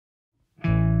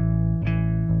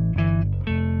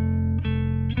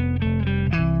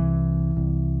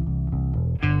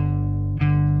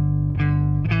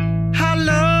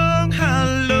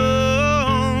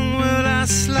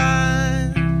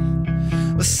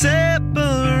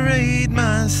separate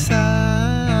my side.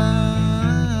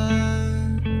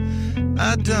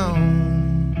 I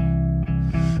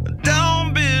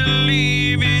don't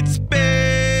believe it's been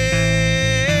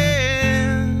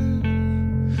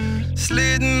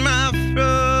slitting my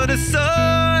throat. It's all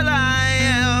I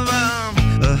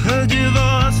ever heard your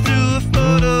voice through a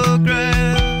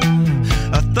photograph.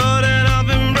 I thought that I've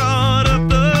been brought up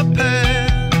the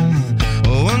past.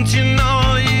 Once you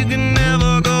know you can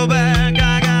never go back,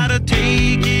 I gotta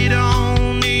take it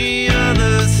on the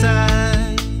other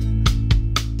side.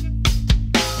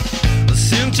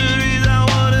 Centuries are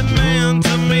what it meant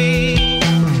to me.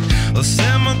 A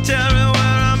cemetery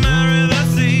where I marry the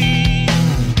sea.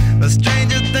 A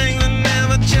stranger thing that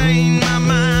never changed my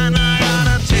mind. I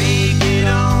gotta take it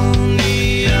on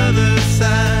the other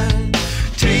side.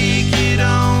 Take it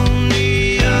on the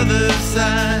other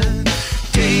side.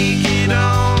 Take it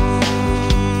on.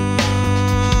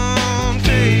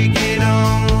 Take it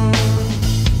on.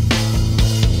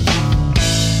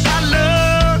 How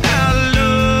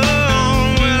long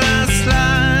will I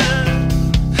slide?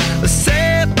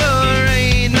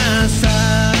 Separate my side.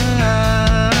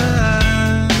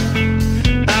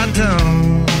 I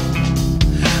don't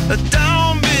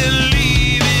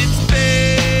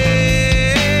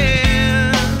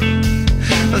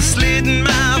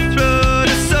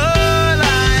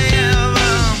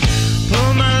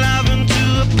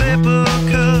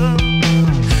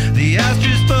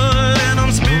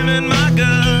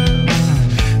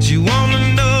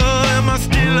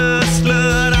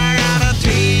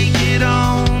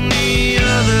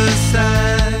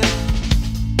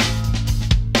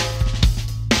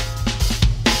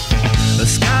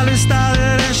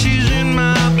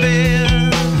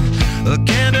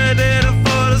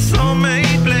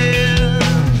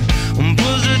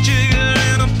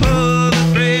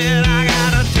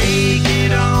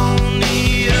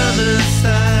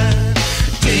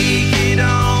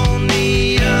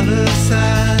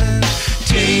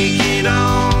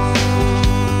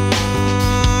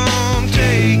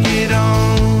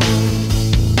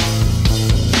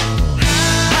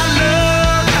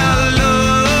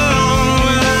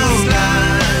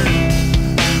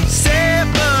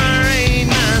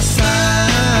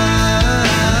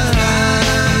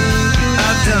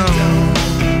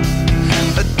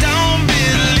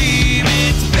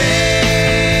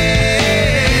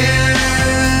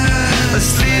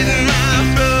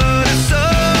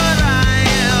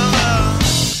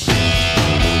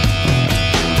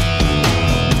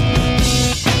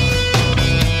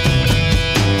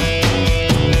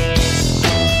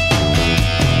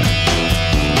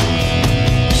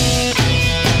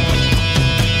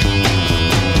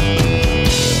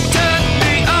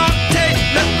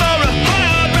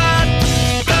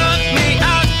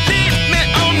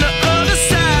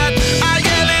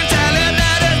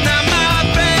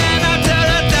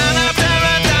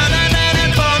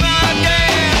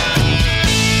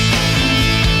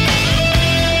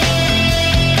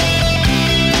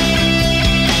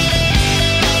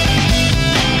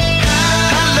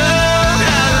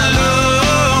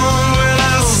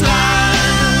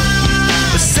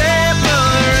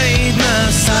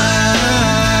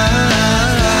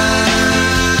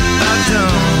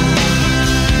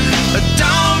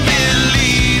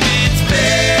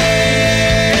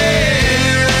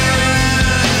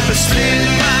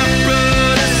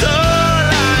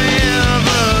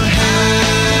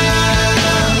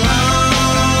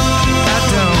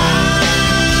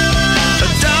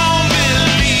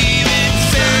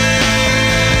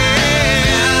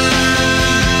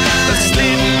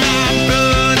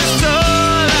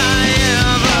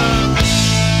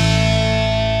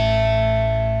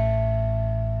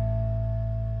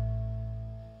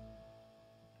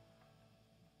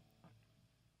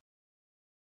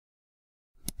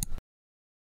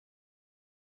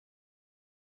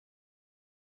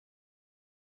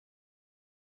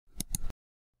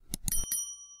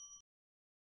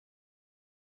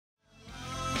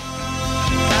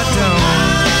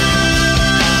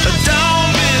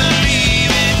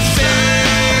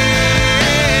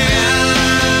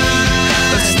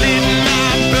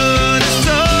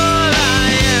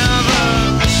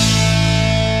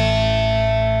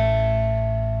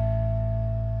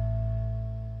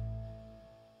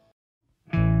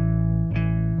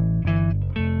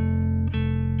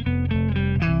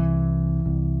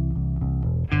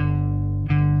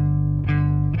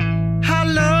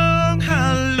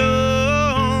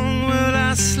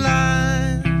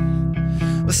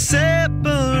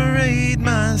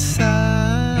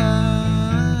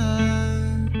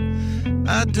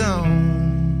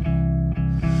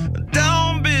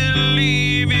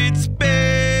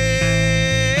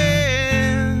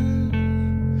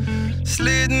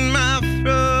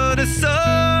it's all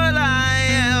I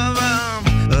ever.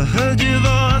 I heard your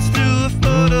voice through a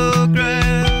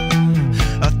photograph.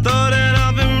 I thought that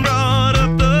I've been brought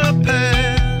up the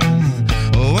past.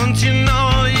 Once you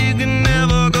know you can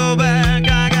never go back,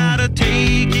 I gotta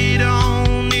take it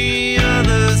on the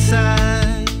other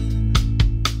side.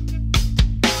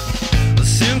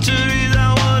 Centuries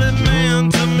are what it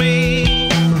meant to me.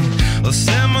 A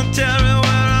cemetery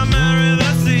where I marry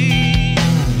the sea.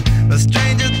 A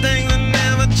stranger thing that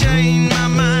never changed my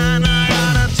mind. I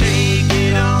gotta take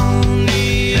it on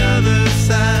the other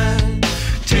side.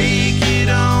 Take it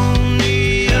on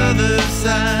the other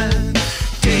side.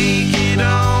 Take it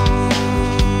on.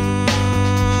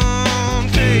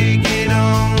 Take it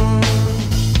on.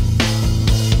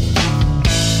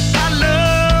 How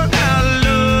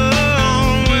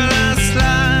long will I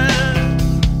slide?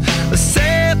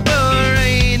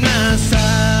 Separate my side.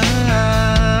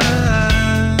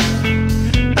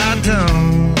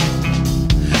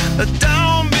 I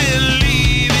don't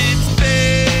believe it's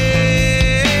fair.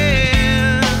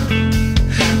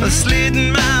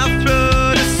 Slitting my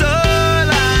throat is all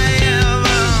I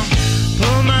ever.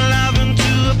 Pour my life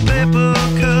into a paper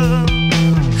cup.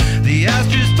 The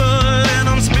ashtray full and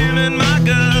I'm spilling my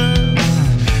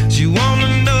guts. She wanna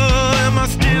know, am I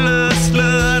still a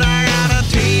slut? I gotta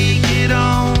take it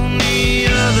on the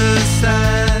other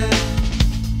side.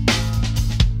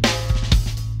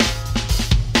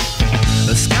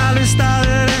 The skyline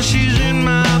started and she's in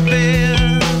my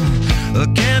bed. A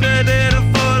candidate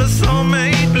for the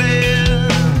soulmate blend.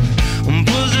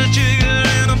 Pulls the trigger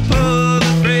and I pull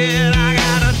the thread. I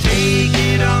gotta take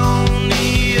it on the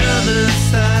other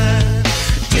side.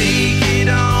 Take it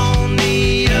on the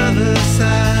other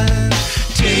side.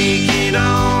 Take it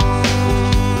on.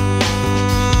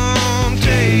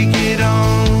 Take it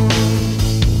on.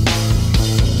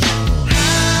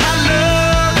 How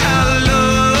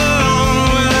long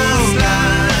will I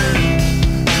slide?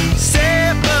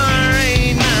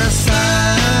 Separate my side.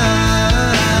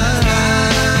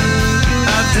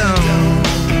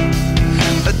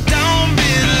 I don't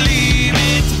believe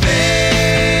it's fair.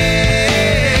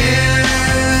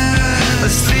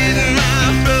 Slitting my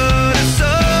throat is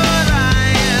all I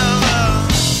ever.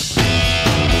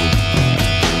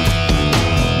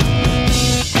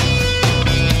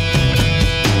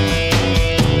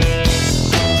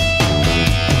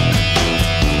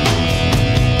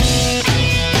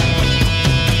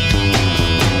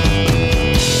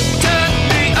 Turn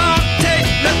me on, take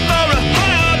me for a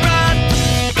hard ride.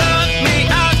 Fuck me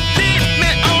out, leave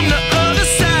me on the other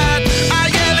side. I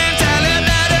yell and tell her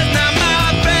that it's not my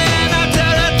friend. I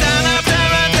tear her down,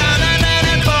 and then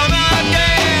it come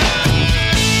again.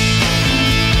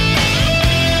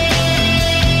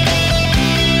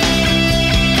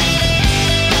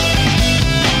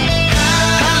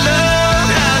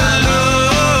 How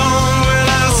long will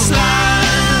I slide?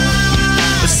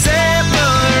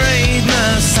 Separate my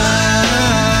side.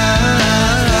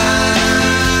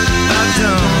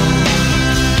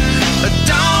 I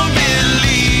don't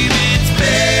believe it's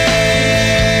fair.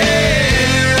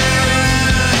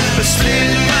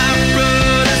 Slit my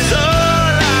throat is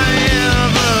all I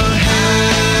ever had.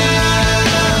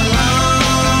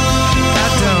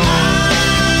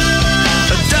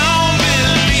 I don't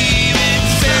believe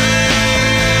it's fair.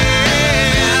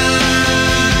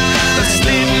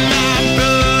 Slit my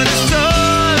throat is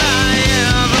all I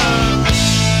ever.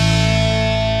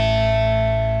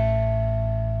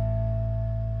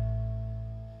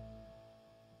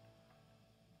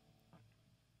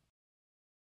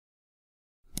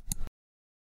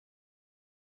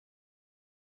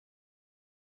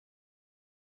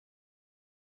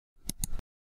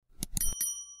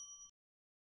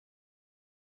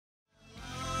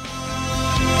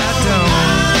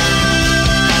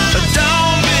 I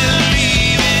don't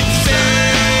believe it's fair.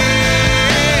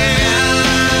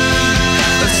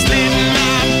 Slit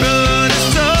my throat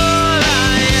is all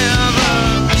I ever.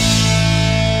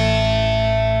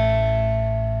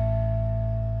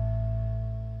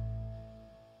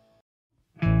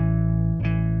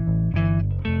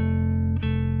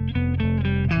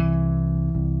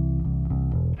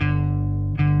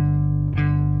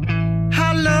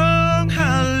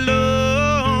 How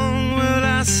long will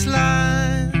I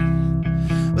slide?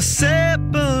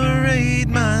 Separate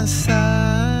my side.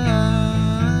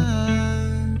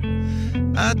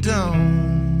 I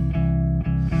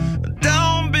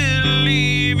don't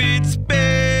believe it's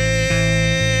fair.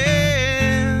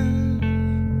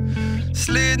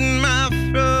 Slitting my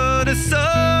throat is all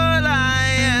I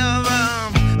ever.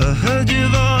 I heard your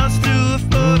voice through a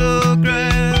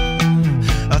photograph.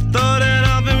 I thought that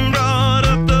I've been brought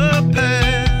up the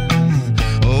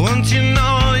past. Once you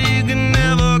know you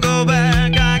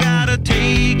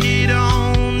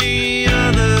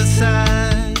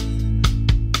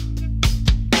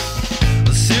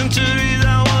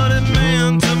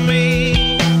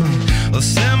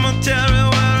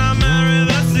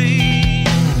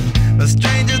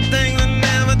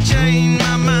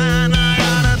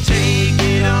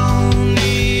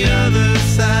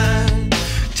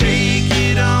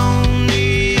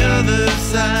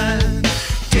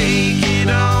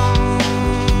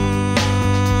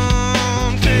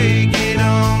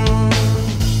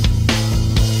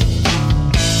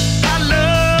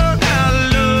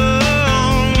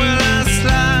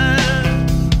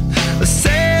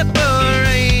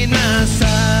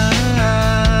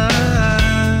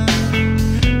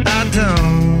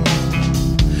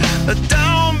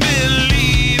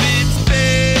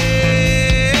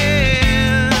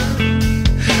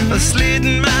slit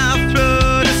in my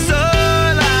throat is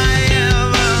all I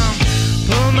ever.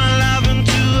 Pour my life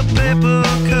into a paper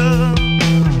cup.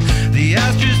 The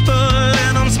ashtray's full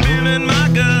and I'm spilling my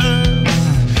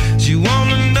guts. She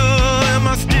wanna know, am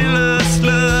I still a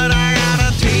slut? I gotta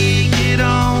take it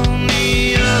on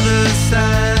the other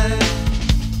side.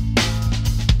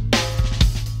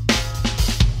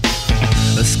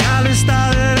 The skyline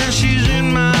started and she's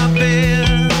in my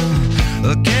bed,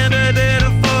 a candidate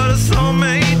for the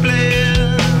soulmate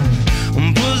blend.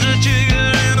 Pull the trigger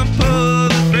and I pull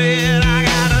the thread. I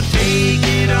gotta take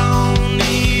it on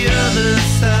the other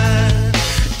side.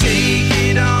 Take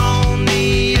it on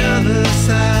the other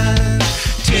side.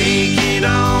 Take it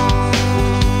on.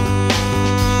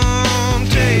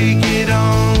 Take it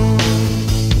on.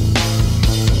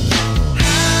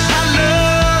 How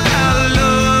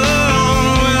long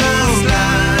will I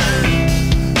slide?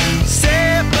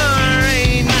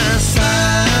 Separate my side.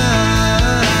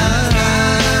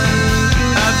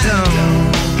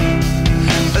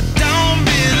 I don't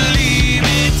believe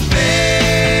it's bad.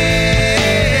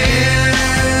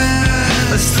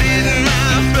 A slit in my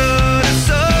throat is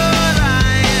all I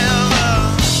ever.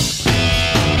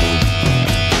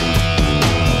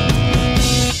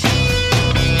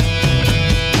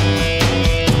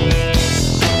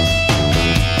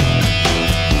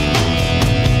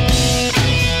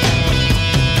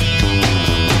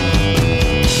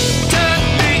 Tuck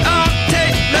me up,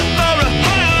 take me for a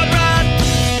hard ride.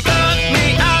 Fuck me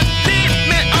out, leave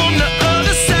me on the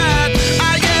other side.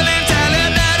 I yell and tell her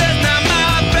that it's not my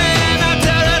friend. I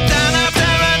tear her down,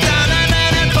 and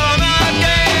then it's for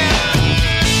again.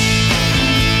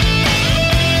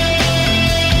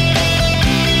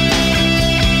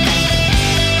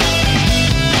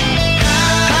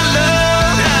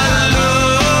 How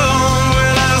long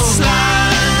will I slide?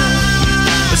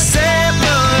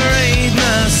 Separate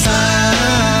my side.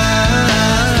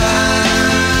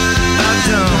 I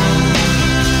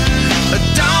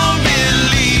don't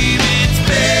believe it's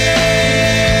bad.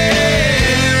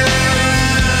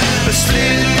 A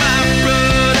slit in my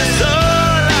throat is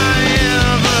all I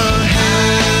ever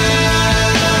had.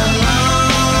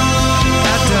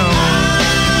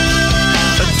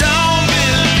 I don't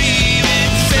believe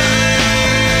it's bad.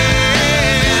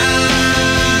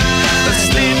 A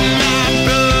slit in my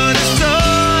throat is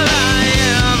all I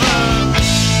ever.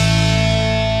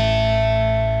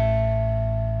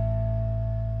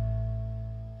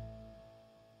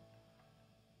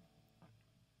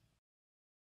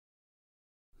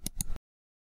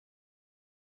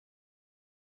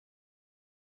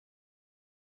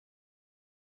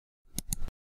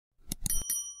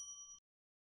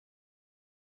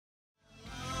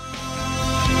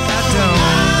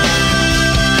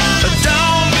 I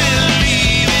don't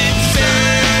believe it's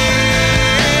bad.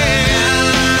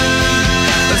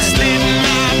 A slit in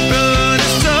my throat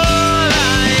is all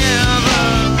I ever.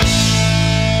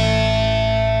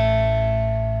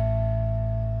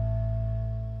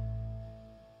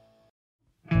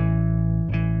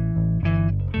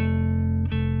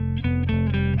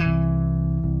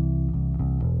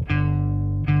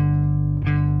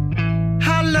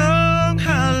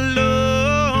 How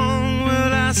long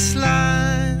will I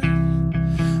slide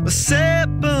or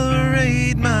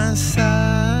separate my side?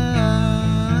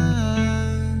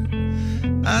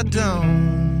 I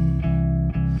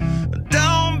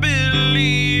don't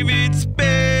believe it's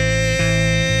bad.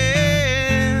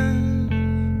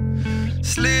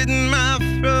 Slit in my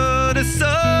throat is all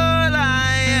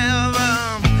I ever.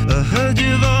 I heard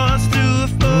your voice through a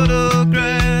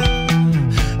photograph.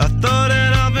 I thought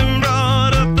that I've been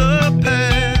brought up the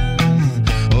past.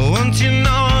 Once you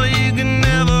know you can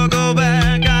never go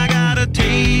back. I gotta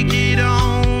take it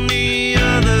on the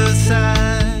other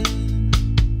side.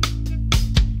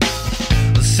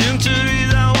 A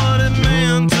centuries are what it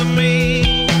meant to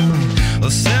me. A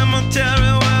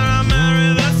cemetery where I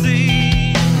marry the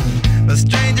sea. A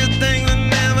stranger thing that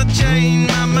never changed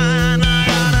my mind. I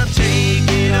gotta take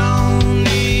it on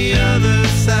the other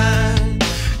side.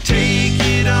 Take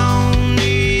it on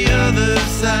the other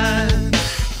side.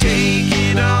 Take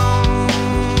it on.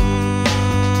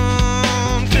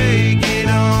 Take it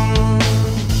on.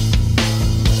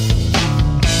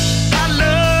 How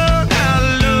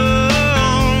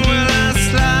long will I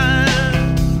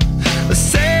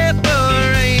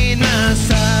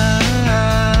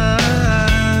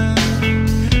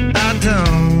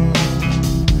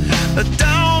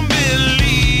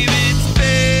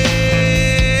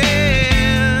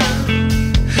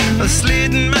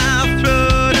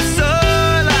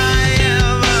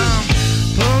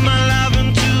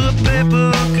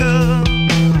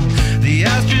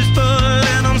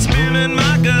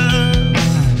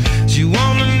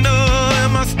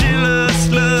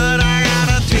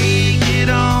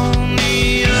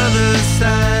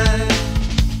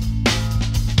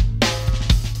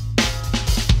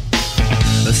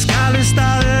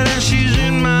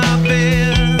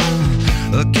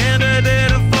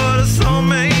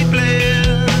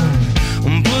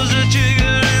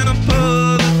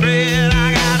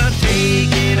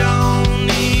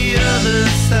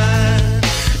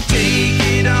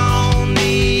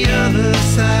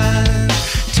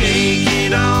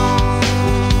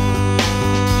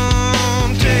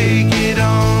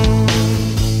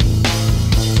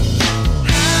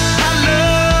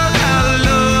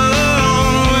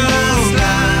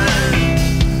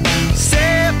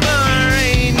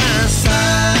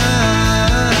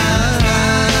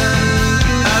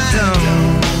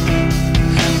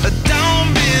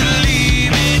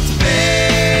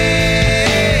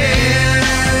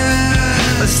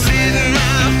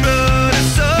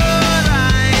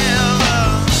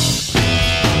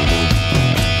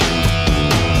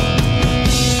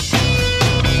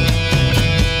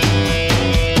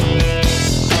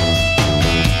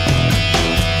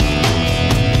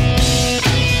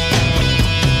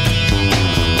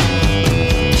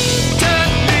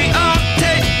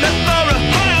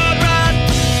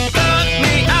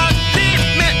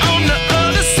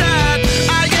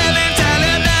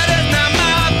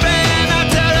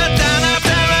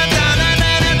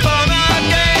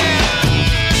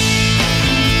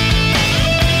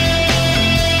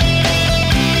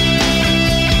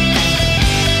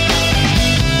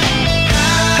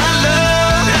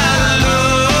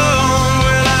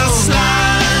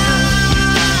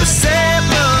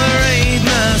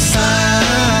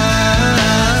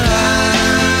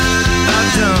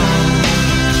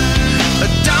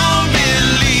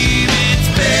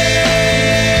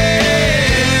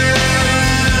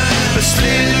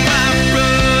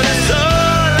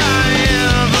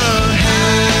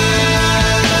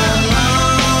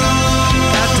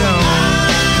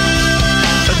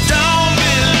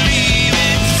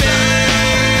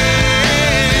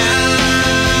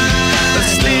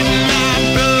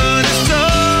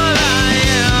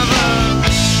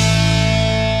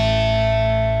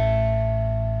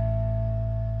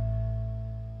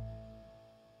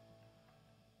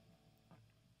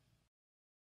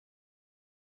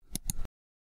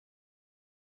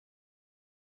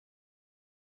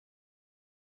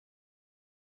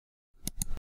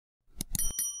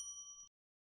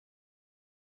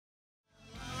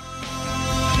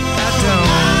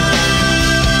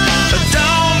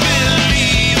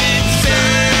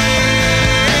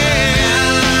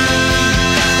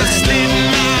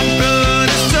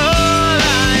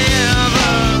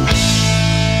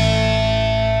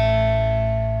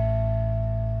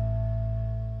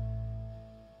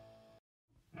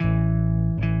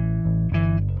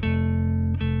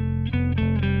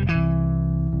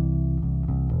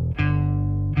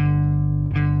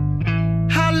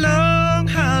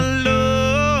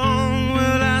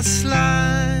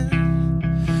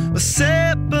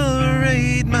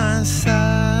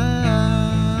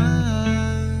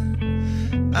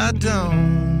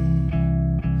don't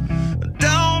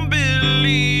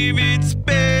believe it's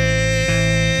been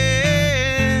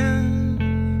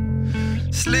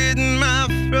slitting my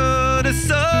throat. It's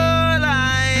all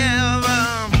I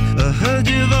ever heard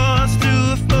your voice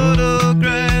through a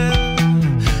photograph.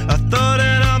 I thought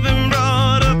that I've been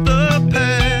brought up the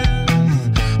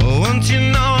past. Once you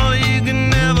know you can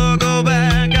never go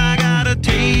back, I gotta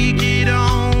take it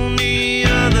on the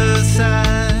other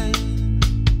side.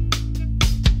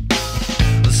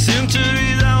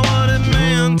 Centuries are what it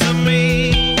meant to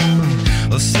me.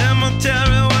 A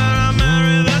cemetery where I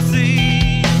marry the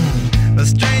sea. A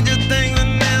stranger thing that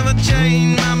never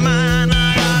changed my mind. I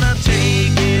gotta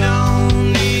take it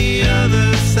on the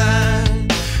other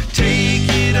side. Take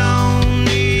it on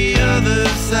the other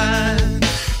side.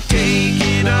 Take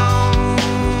it on.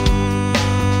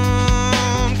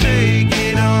 Take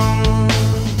it on.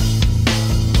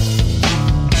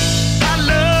 How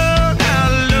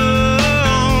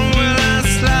long will I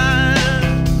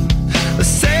slide?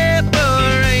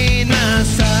 Separate my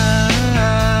side.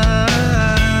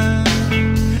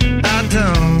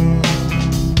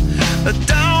 I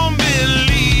don't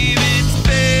believe it's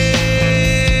been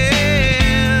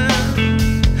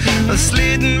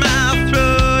slitting my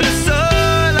throat. It's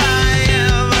all I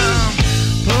ever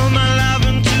pour my life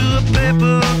into a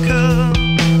paper cup.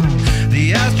 The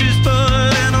ashtray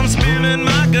full and I'm spilling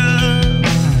my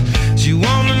guts. She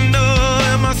wanna know,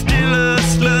 am I still a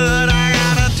slut? I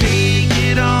gotta take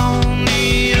it on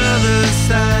the other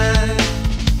side.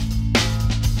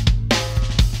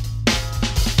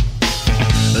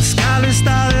 The skyline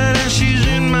started and she's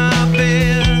in my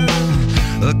bed.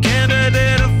 A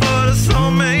candidate for the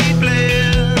soulmate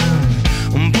blend.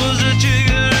 Pulls the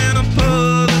trigger and I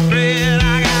pull the thread. I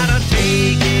gotta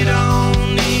take it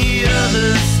on the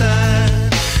other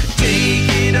side. Take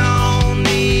it on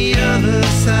the other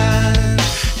side.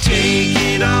 Take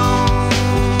it on.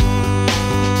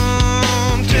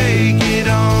 Take it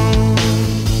on.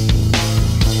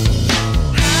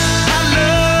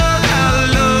 How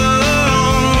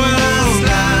long will I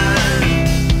slide?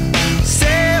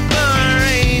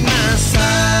 Separate my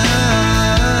side.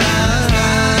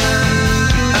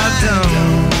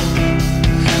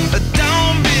 I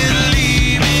don't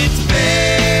believe it's been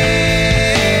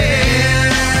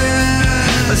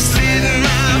slitting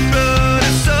my throat.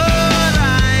 It's all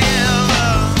I ever.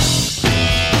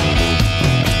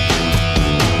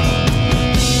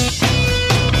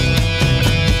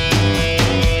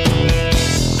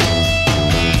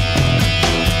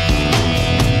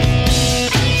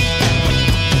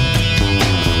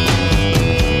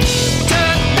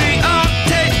 Turn me on,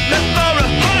 take me for a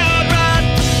hard ride.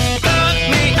 Fuck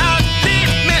me out,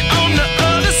 leave me on the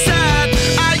other side.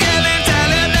 I yell and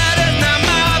tell her that it's not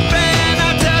my friend. I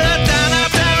tear her down,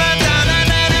 and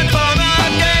then it's for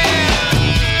again.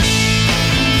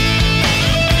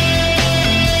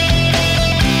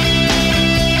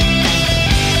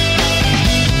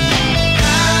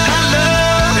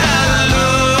 How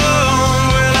long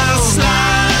will I slide?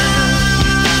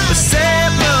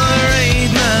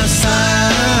 Separate my side.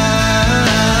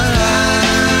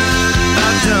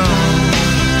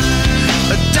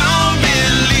 I don't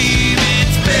believe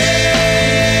it's been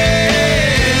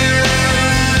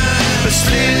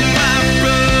slitting my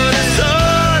throat. It's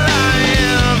all I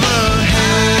ever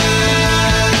had.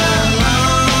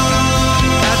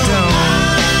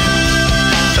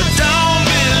 I don't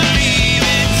believe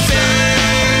it's been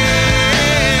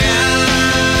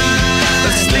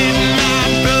slitting my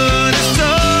throat. It's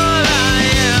all I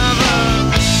ever.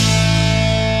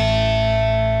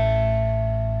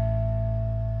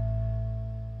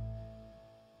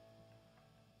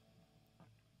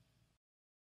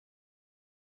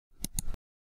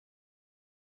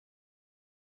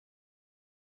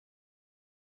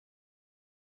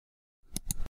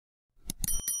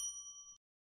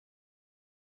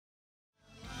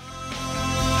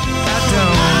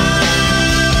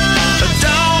 I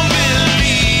don't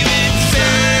believe it's been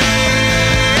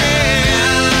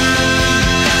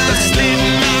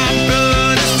slitting my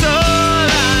throat. It's all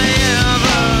I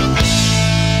ever.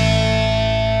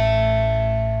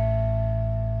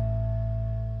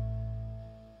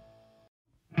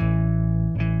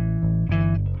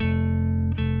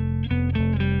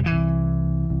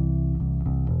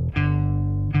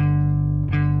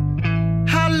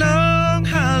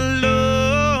 How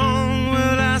long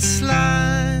will I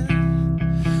slide?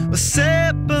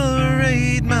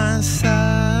 Separate my side.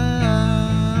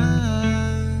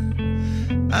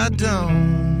 I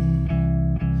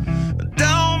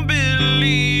don't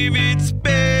believe it's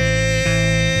been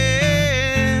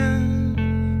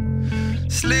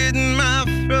slitting my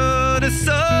throat. It's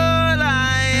all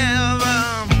I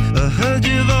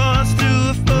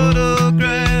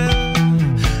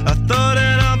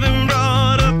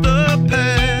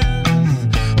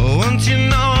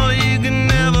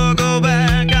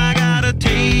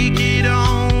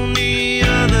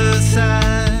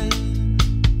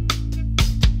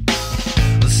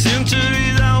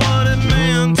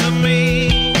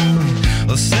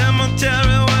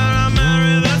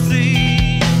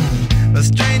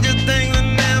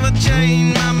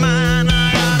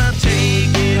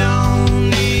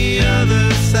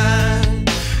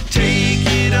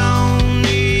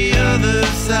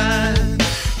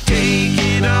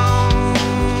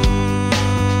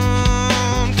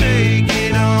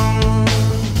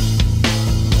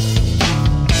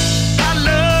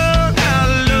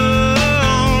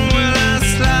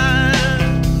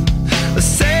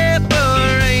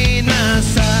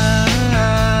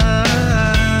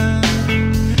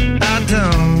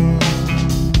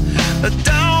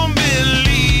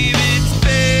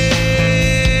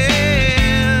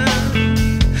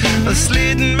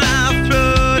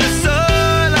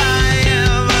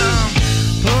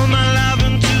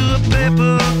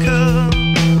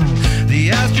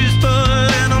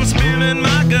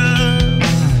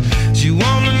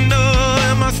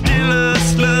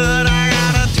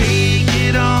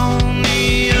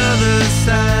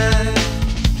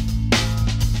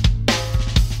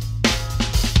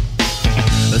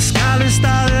finally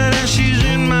started and she's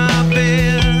in my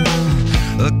bed.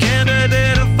 A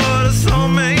candidate for the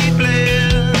soulmate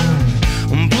blend.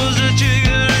 Pulls the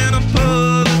trigger and I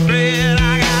pull the thread.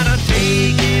 I gotta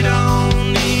take it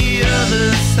on the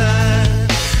other side.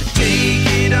 Take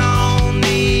it on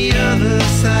the other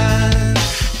side.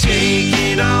 Take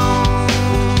it on.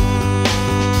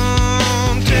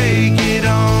 Take it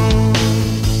on.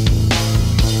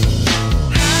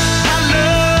 I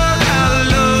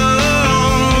love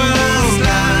with this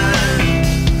line.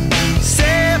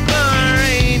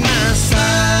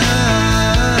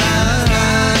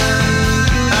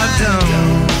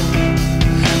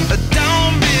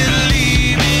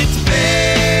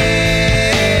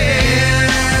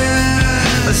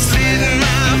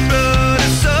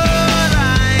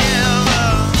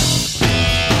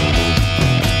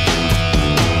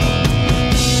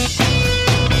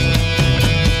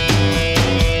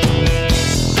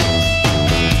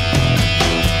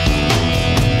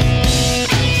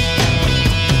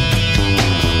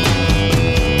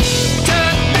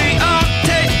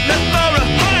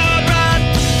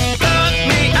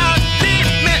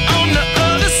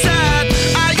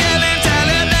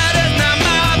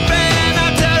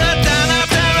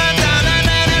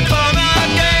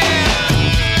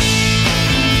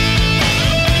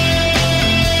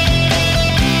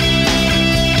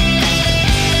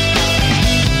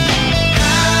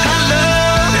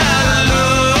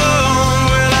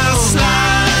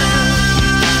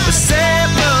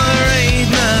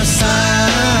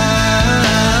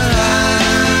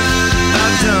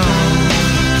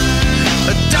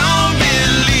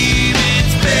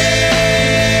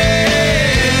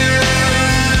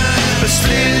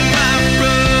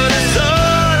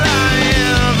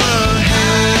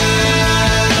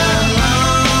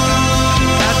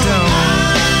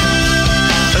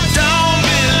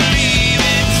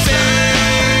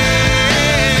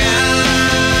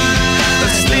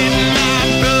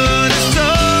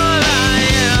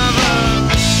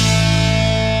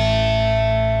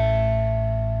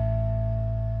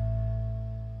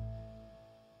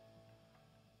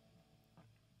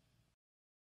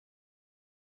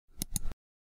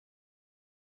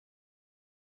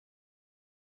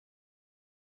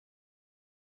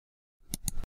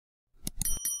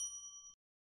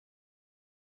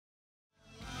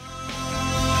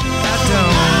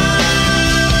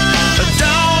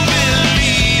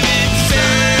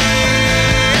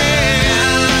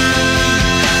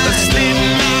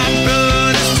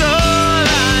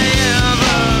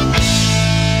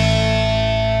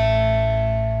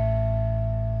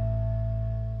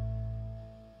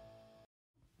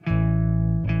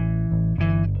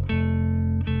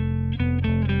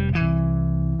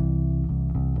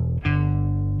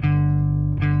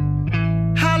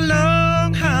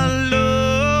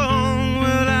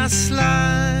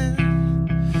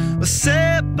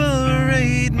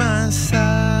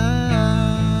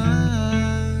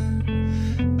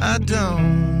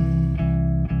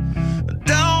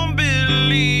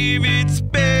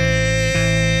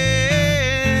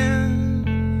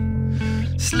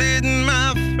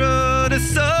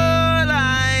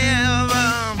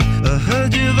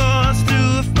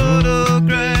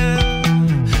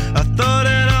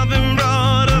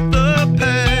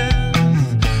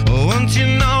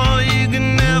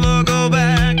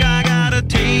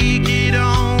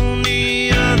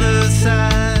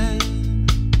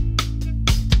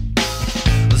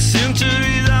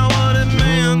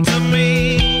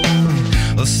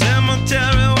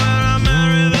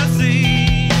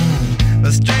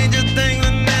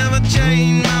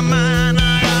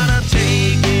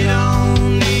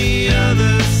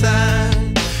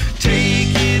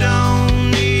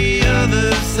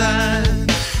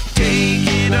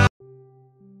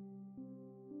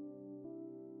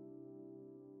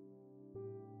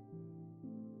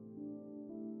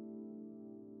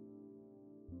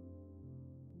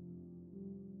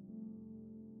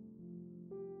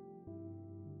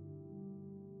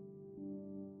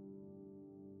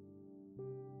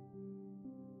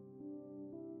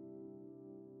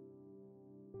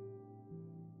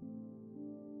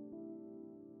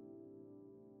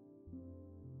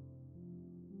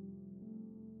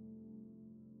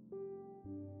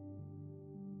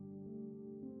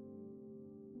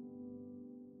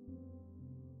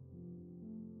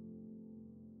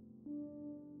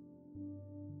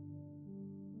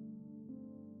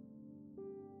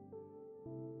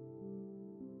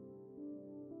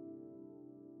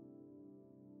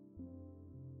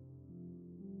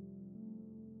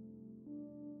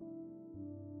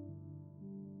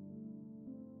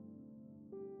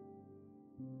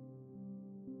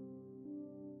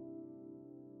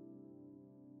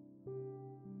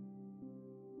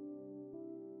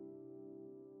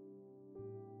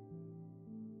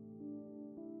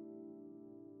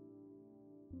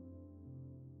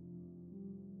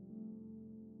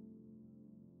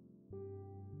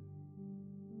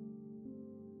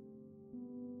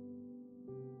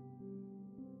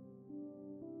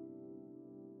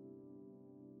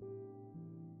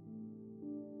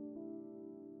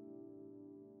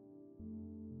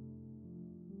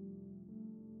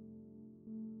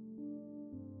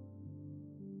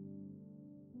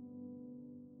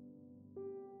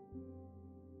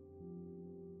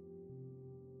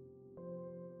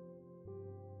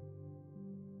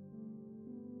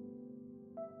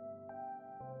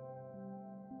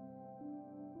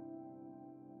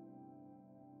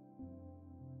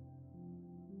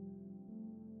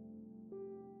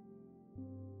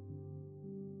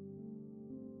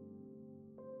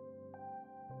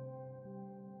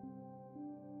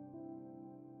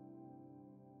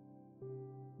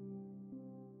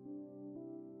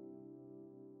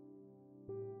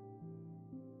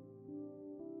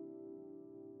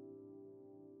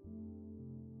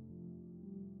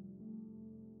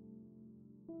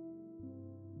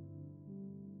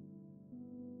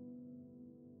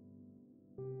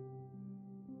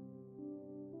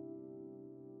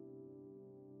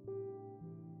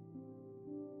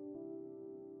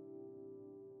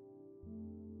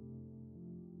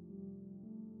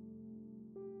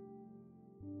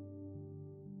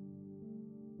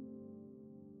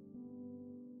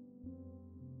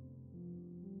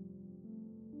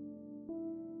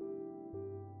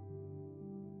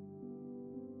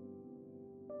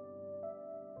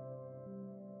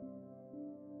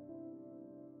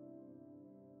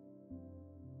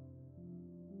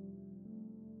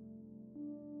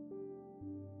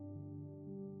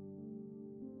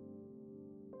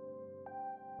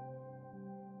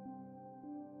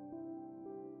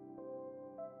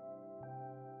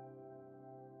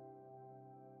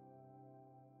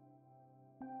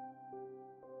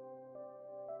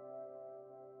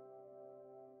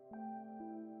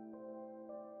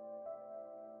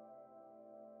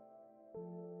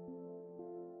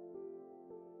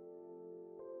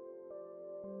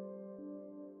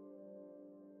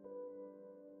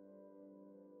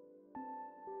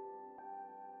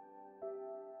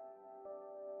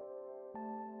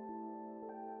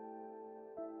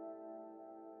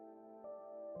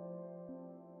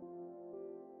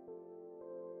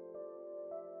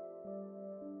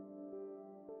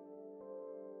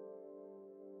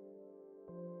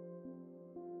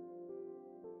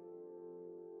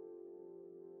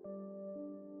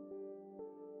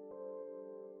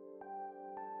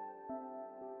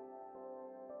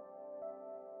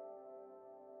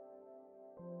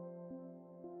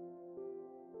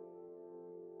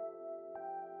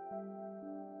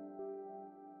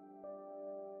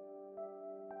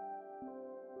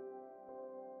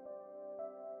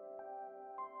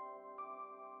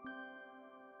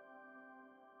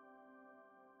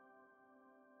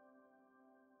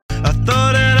 I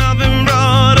thought that I've been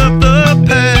brought up the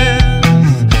past.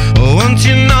 Once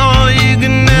you know you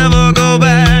can never go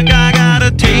back, I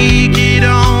gotta take it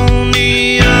on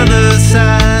the other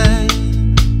side.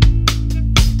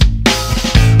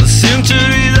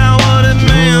 Centuries are what it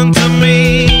meant to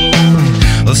me.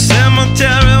 A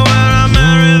cemetery where I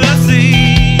marry the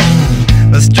sea.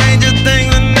 A stranger thing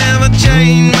that never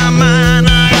changed my mind.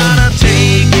 I gotta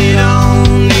take it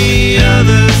on the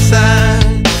other side.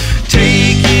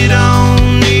 Take it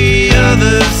on the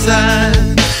other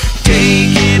side.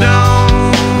 Take it on.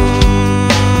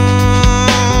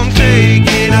 Take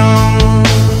it on.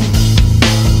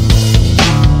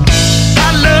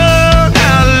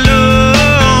 How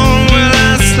long will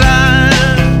I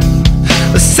slide?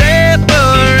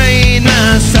 Separate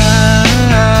my side.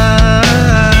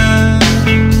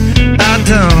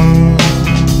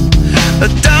 I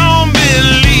don't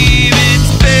believe it's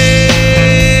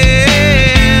fair.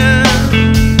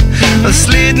 A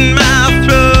slit in my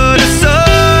throat is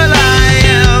all I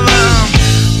ever.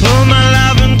 Pour my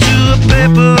life into a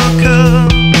paper cup.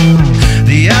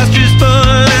 The ashtray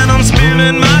full and I'm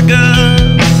spilling my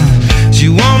guts. She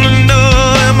wanna know,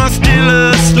 am I still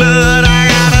a slut? I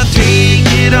gotta take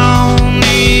it on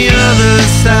the other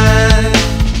side.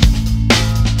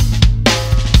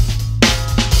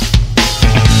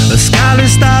 A scarlet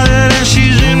started and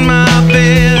she's in my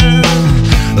bed.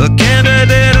 A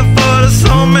candidate for the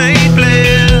soulmate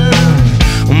blend.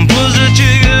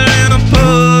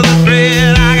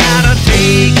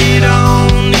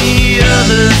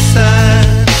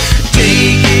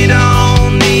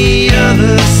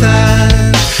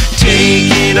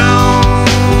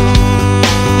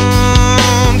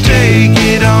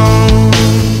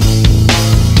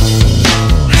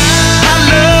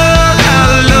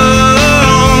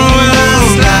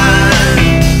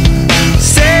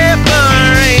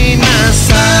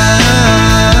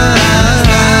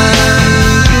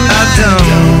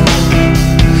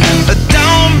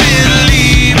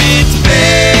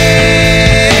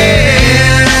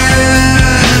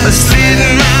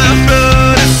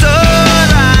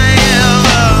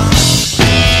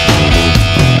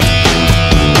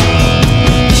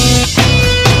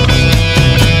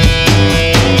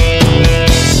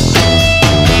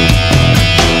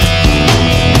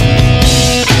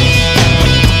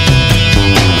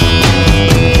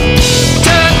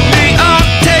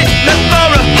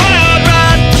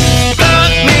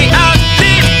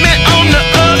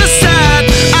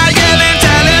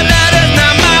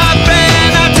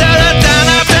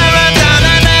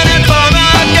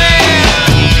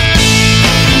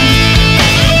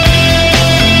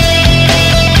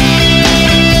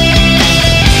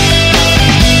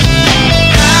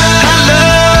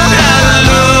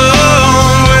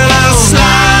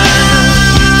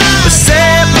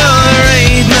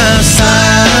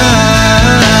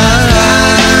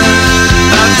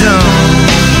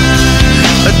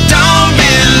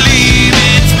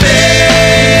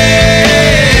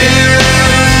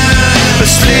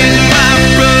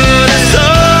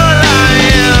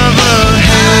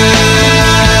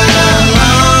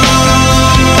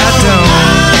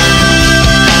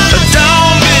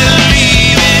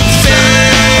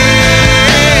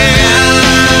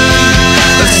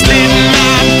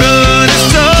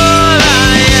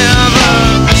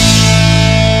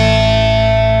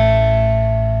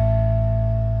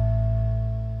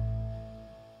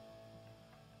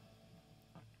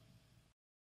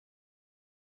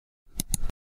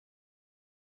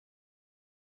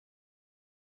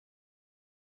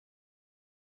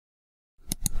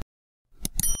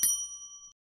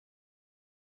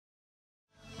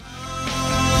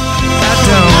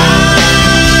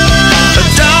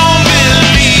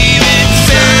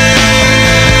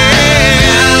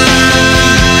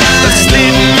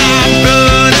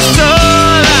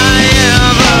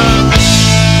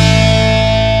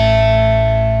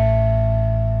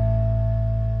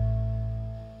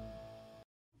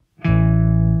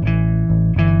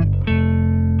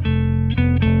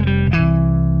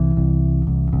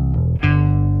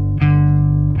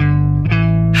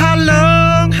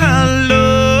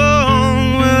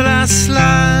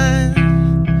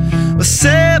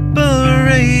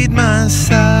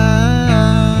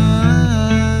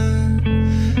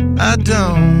 I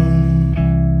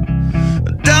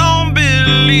don't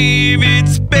believe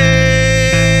it's been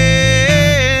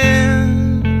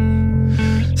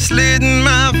slitting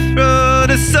my throat.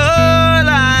 It's all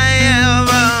I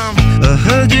ever. I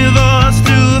heard your voice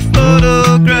through a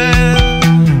photograph.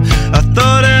 I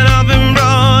thought that I've been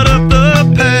brought up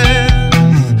the past.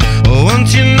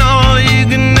 Once you know you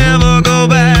can never go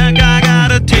back, I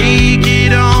gotta take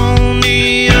it on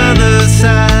the other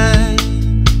side.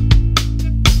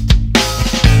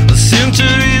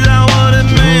 Centuries are what it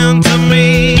meant to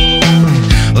me.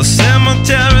 A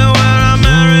cemetery where I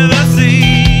marry the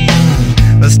sea.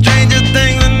 A stranger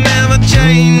thing that never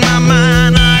changed my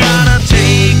mind. I gotta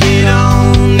take it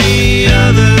on the other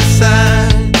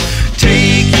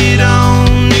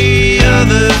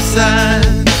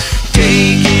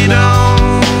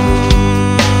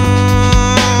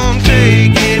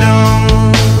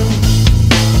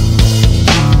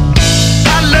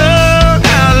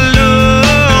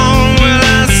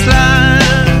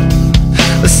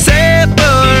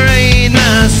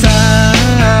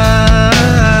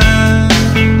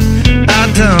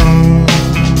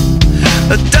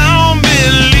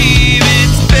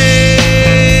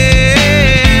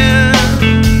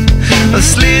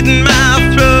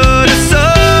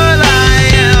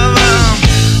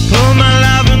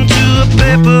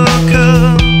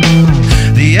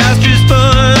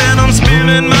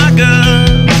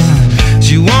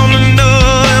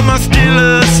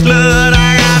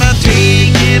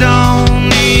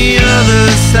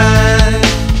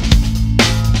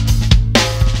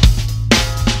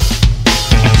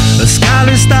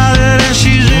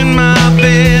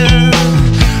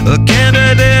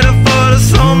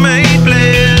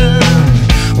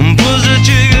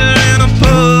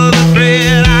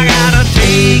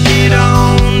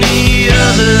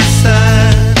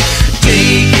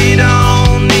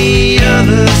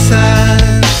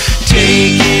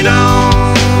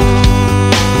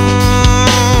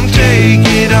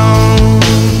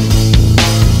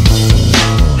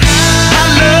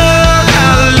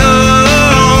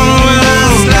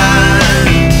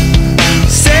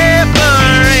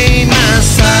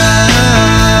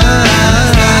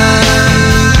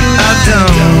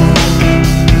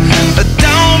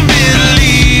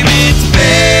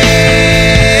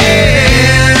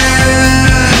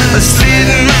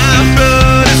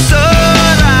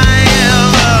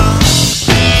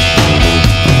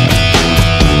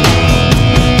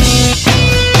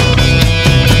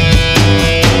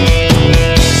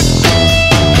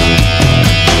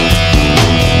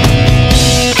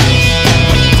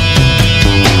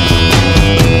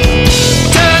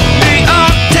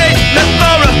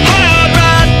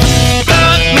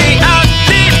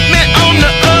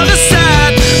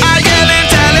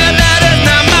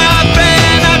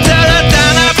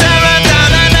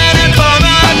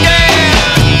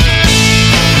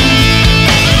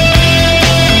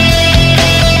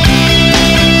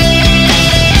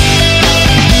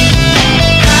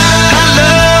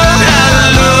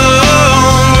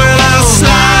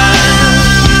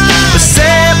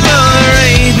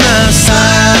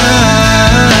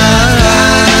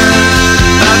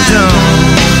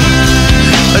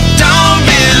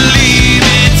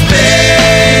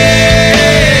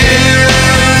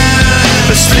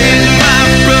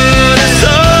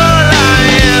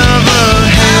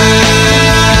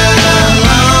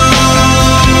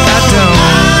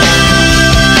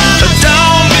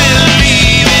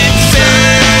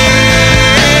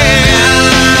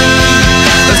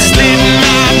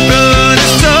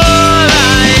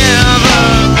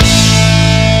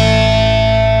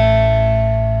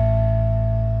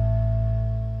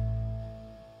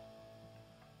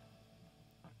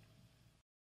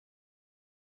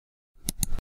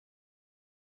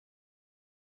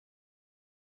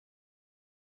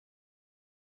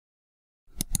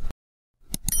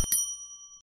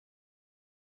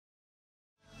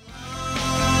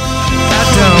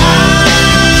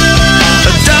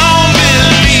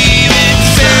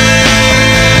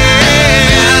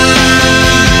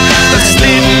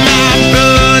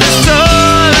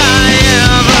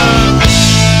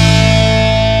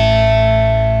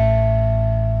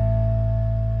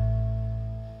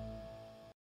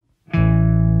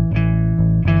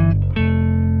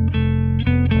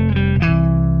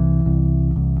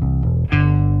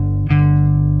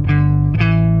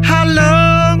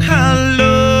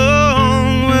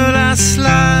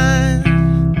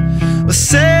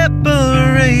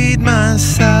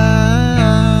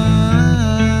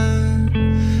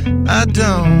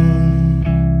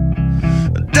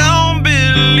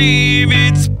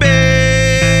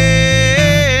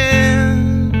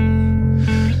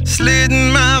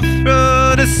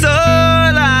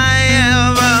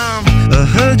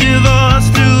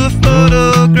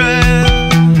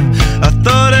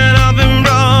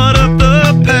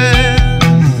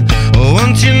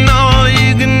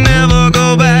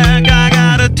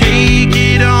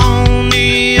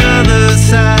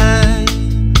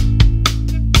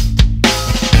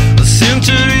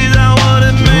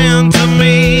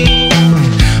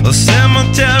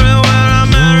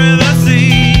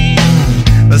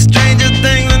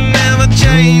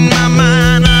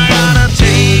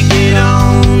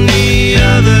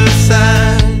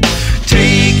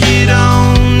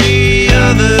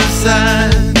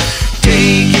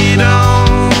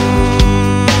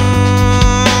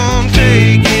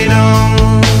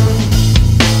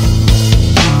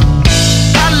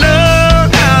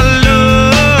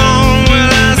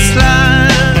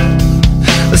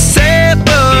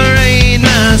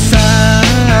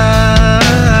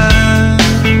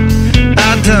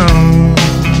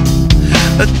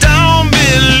don't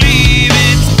believe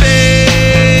it's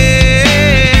fair.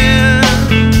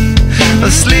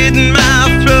 Slitting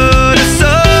my throat is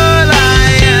all I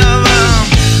ever.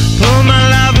 Pour my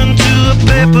life into a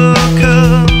paper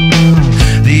cup.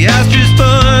 The ashtray's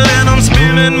full and I'm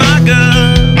spilling my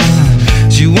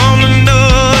guts. She wanna know,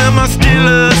 am I still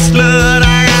a slut?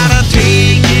 I gotta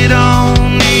take it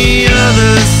on the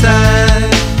other side.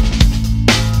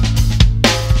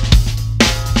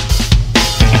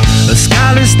 The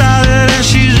skylight started and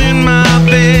she's in my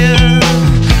bed.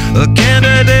 A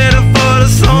candidate for the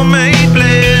soulmate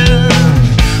blend.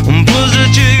 Pulls the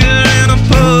trigger and I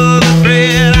pull the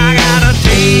thread. I gotta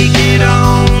take it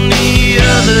on the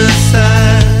other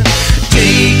side.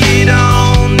 Take it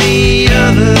on the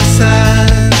other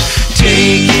side.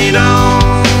 Take it on.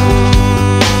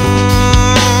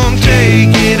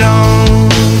 Take it on.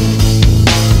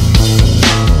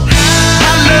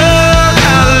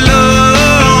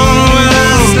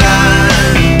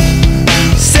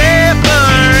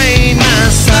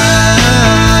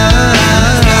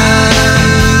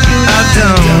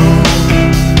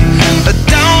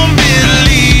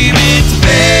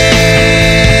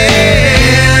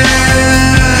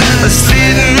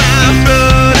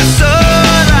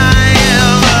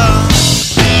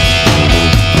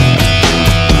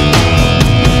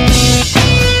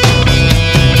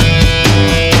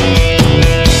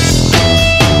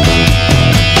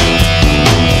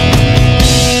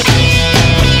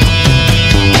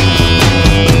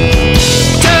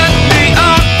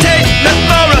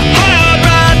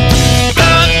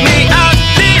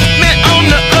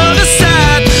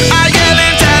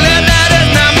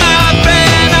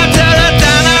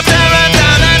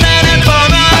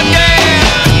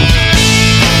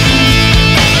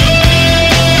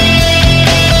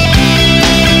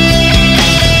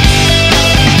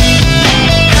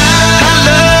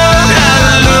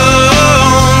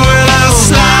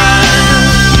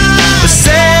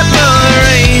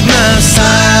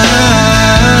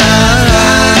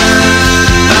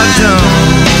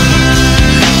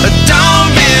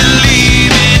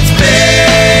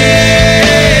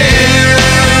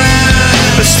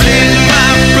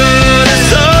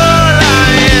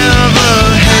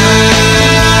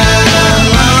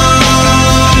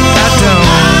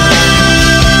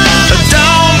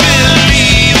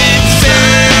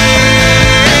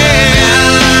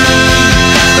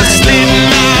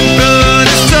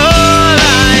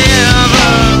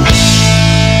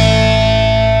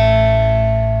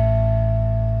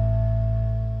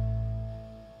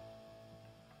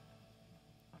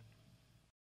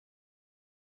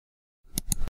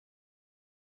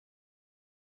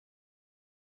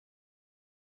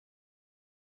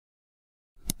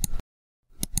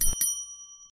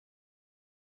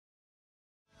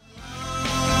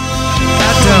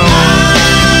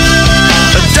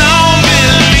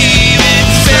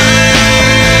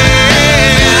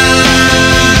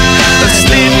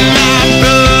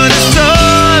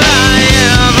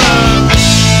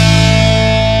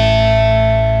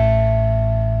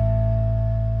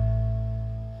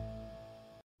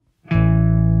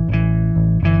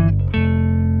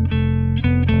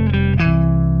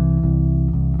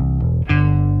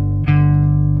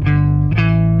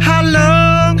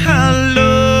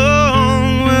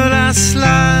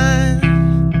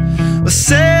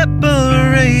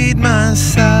 Separate my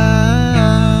side.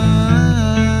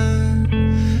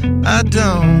 I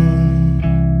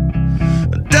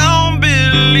don't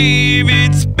believe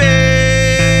it's been.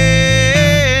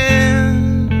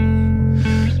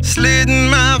 Slitting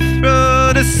my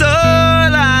throat is all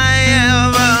I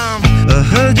ever. I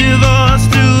heard your voice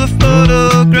through a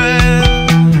photograph.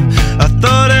 I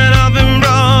thought that I've been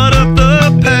brought up the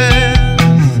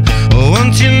past.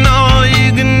 Once you know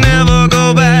you can never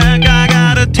go back. I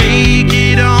gotta take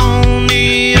it on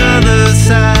the other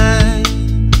side.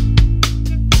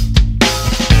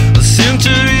 The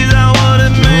centuries are what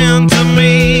it meant to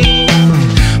me.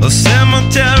 A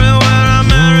cemetery where I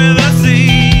marry the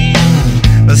sea.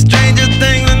 A stranger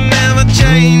thing that never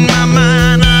changed my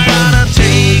mind. I gotta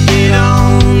take it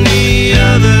on the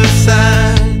other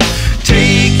side.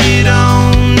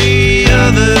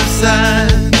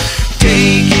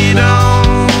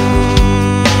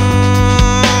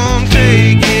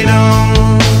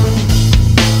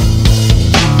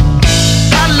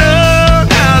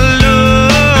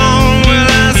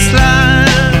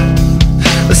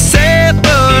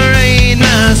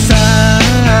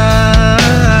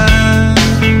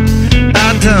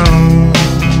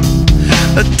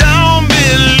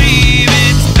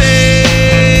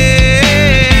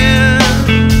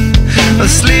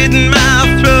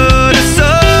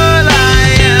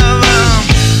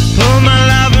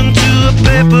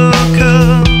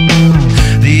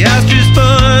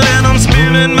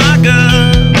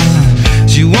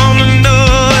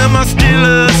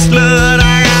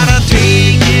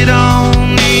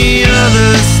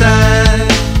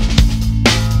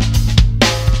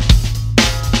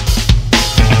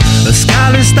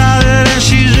 skyline started and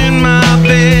she's in my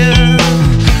bed,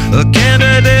 a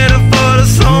candidate for the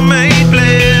soulmate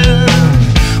blend.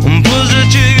 Push the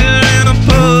trigger and I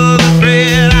pull the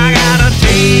thread. I gotta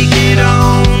take it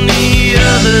on the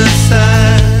other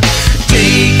side.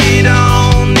 Take it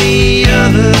on the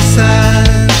other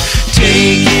side.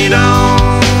 Take it on.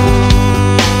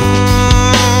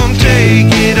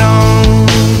 Take it on.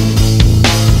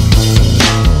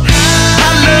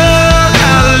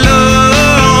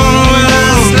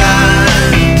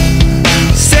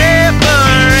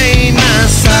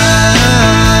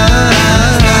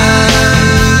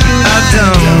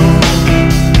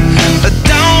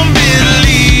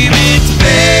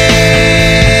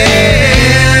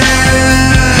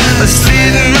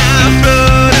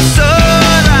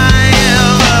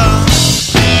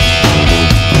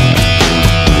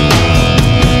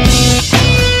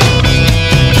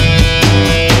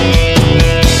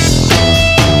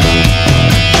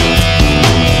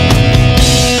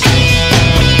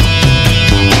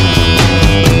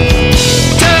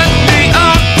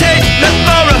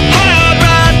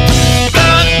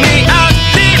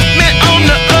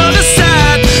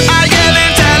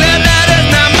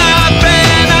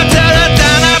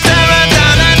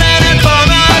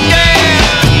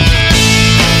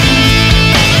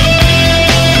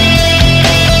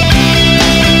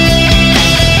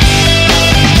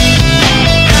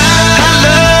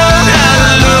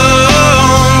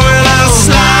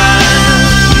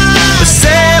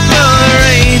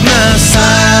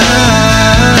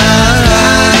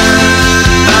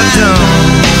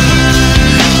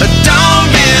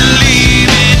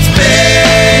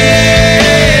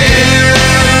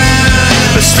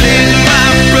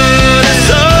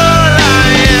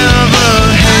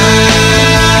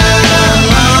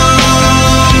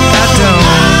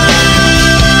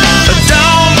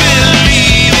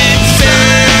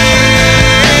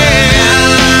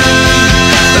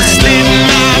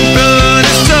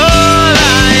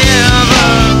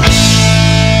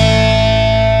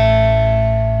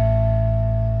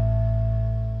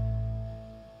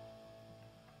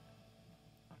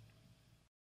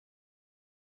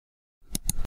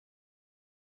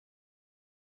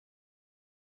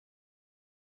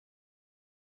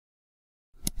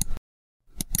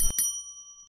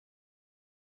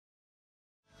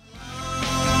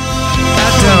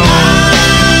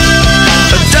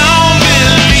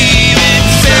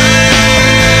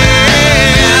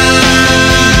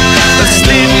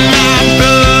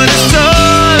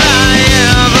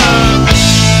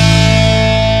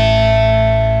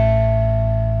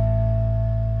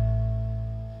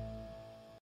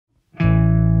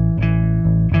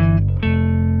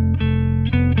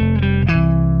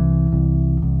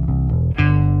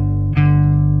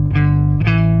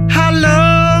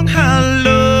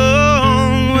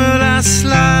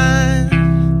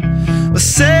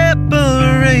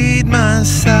 Separate my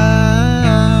side.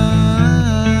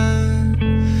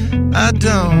 I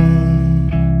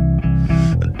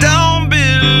don't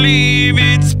believe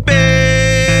it's been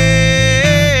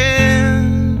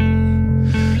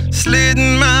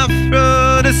slitting my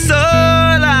throat. It's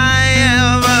all I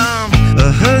ever.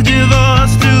 I heard your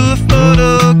voice through a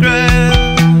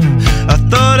photograph. I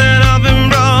thought that I've been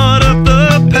brought up the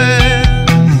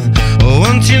past.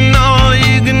 Once you know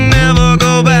you can never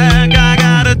go back.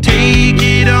 Take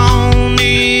it on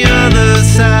the other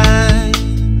side.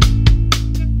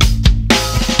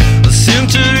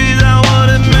 Centuries are what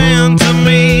it meant to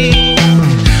me.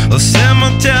 A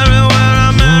cemetery where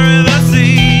I marry the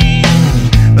sea.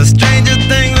 A stranger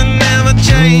thing that never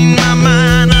changed my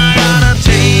mind. I gotta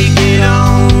take it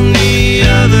on the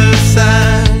other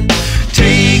side.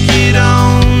 Take it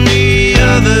on the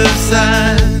other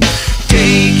side.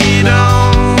 Take it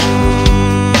on.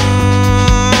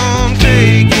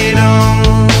 Take it on.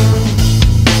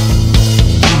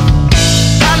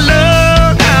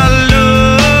 How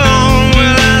long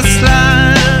will I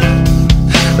slide?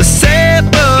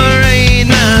 Separate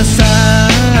my side.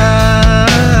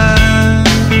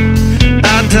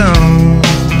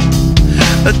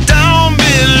 I don't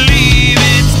believe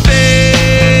it's been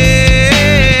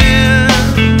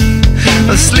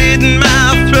slitting my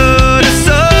throat. It's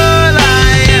all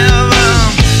I ever.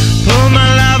 Pour my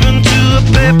life into a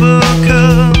paper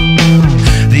cup.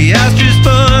 The ashtray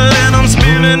full and I'm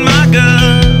spilling my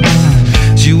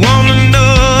guts. She wanna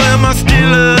know, am I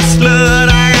still a slut?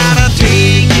 I gotta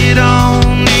take it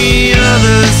on the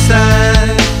other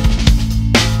side.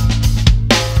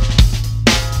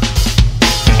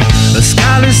 The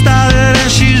skyline star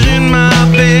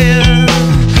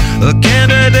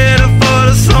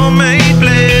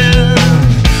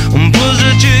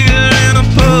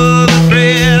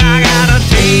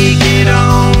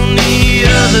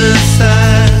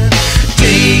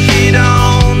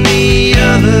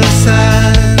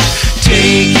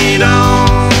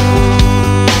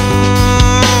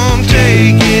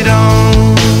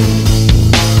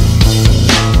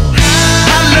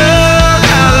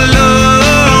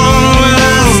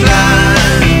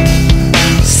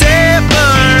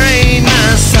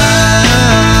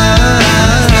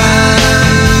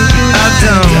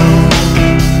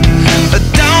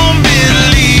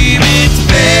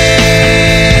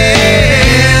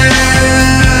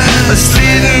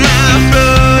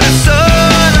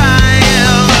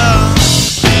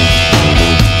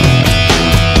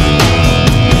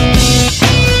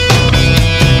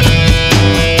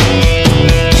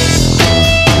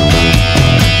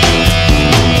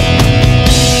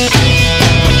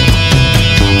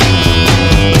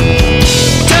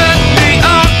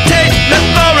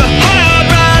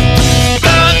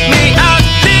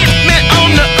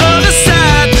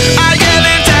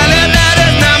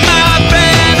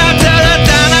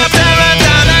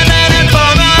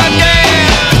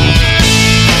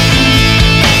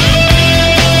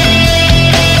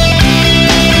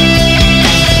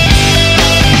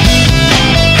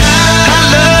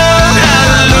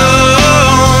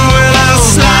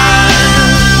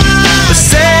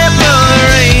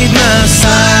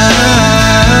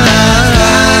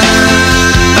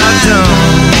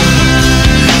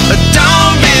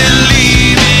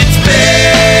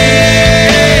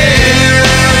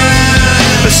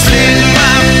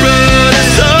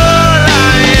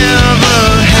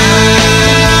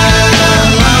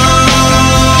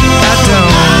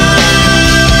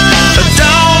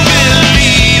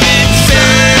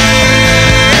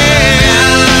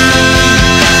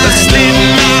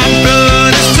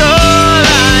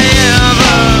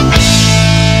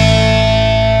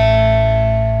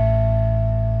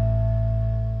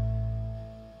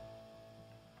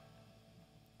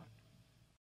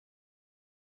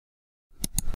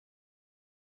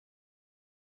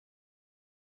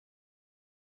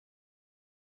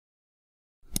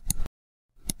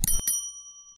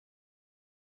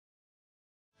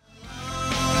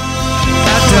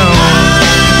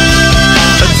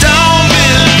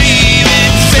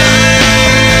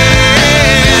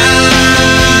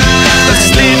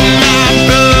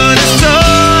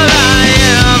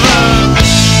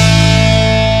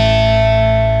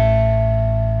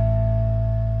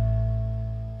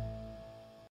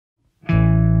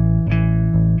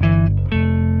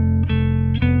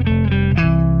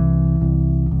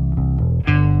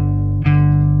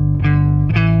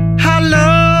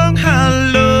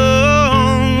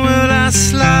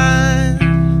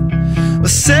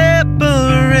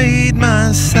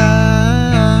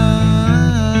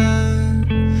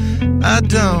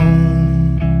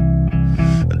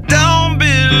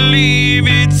believe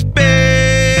it's better.